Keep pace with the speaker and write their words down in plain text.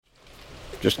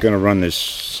Just going to run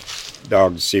this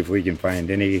dog to see if we can find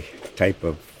any type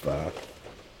of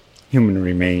human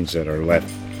remains that are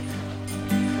left.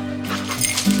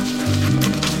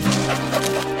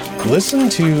 Listen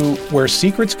to Where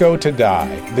Secrets Go to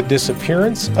Die, The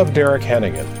Disappearance of Derek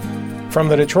Hennigan. From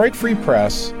the Detroit Free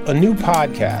Press, a new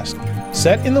podcast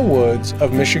set in the woods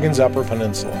of Michigan's Upper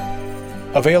Peninsula.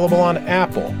 Available on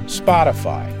Apple,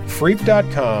 Spotify,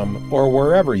 Freep.com, or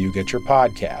wherever you get your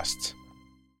podcasts.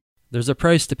 There's a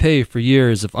price to pay for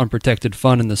years of unprotected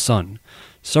fun in the sun.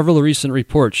 Several recent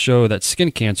reports show that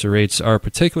skin cancer rates are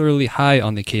particularly high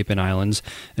on the Cape and Islands,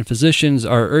 and physicians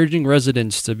are urging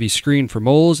residents to be screened for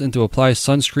moles and to apply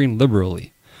sunscreen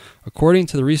liberally. According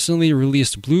to the recently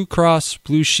released Blue Cross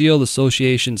Blue Shield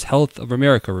Association's Health of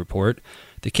America report,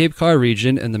 the Cape Cod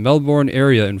region and the Melbourne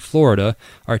area in Florida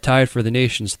are tied for the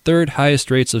nation's third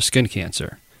highest rates of skin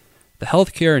cancer. The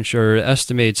healthcare insurer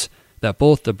estimates that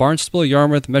both the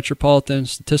Barnstable-Yarmouth Metropolitan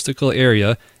Statistical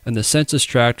Area and the census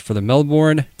tract for the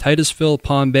Melbourne,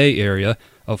 Titusville-Palm Bay area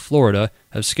of Florida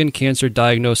have skin cancer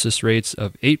diagnosis rates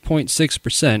of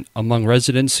 8.6% among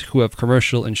residents who have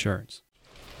commercial insurance.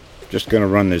 Just going to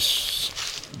run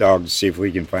this dog to see if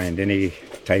we can find any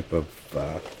type of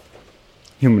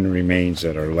human remains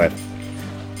that are left.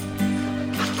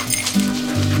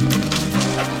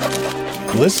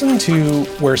 Listen to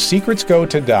Where Secrets Go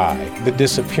to Die, The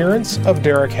Disappearance of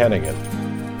Derek Hennigan.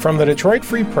 From the Detroit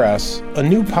Free Press, a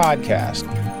new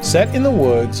podcast set in the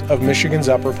woods of Michigan's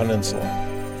Upper Peninsula.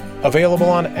 Available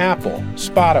on Apple,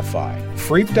 Spotify,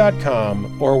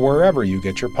 Freep.com, or wherever you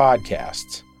get your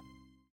podcasts.